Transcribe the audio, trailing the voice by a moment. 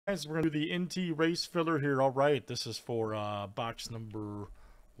Guys, we're going to do the NT race filler here. All right, this is for box number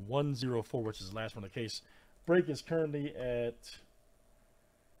 104, which is the last one of the case. Break is currently at,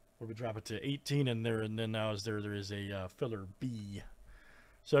 where we drop it to 18 in there, and then now there is a filler B.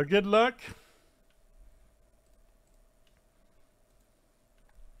 So good luck.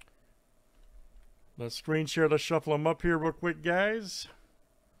 Let's screen share. Let's shuffle them up here real quick, guys.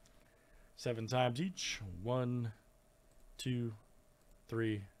 7 times each. 1, 2,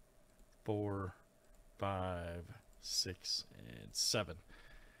 3, 4, 5, 6, and 7.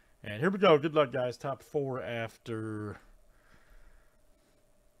 And here we go. Good luck, guys. Top 4 after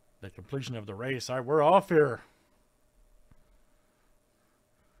the completion of the race. All right, we're off here.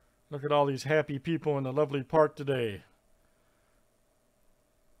 Look at all these happy people in the lovely park today.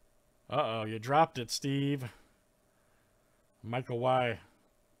 Uh-oh, you dropped it, Steve. Michael Y.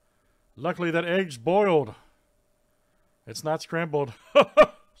 Luckily, that egg's boiled. It's not scrambled.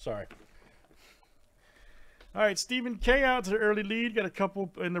 Sorry. All right, Stephen K out to the early lead. Got a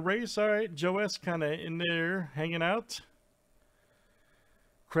couple in the race. All right, Joe S kind of in there hanging out.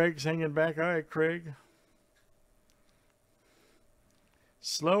 Craig's hanging back. All right, Craig.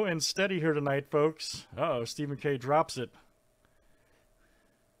 Slow and steady here tonight, folks. Uh-oh, Stephen K drops it.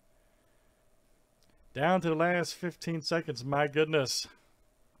 Down to the last 15 seconds. My goodness.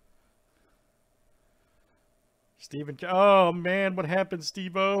 Stephen K. Oh, man. What happened,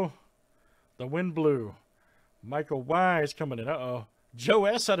 Steve-O? The wind blew. Michael Y is coming in. Uh-oh. Joe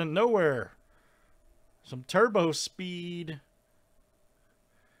S out of nowhere. Some turbo speed.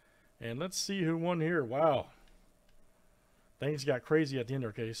 And let's see who won here. Wow. Things got crazy at the end.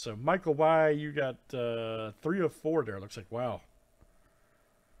 Okay, so Michael Y, you got 3 of 4 there. Looks like, wow.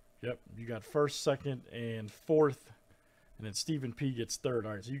 Yep, you got first, second, and fourth. And then Stephen P gets third.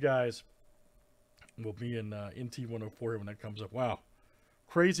 All right, so you guys will be in NT 104 when that comes up. Wow.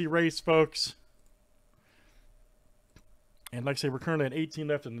 Crazy race, folks. And like I say, we're currently at 18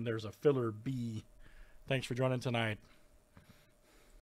 left, and then there's a filler B. Thanks for joining tonight.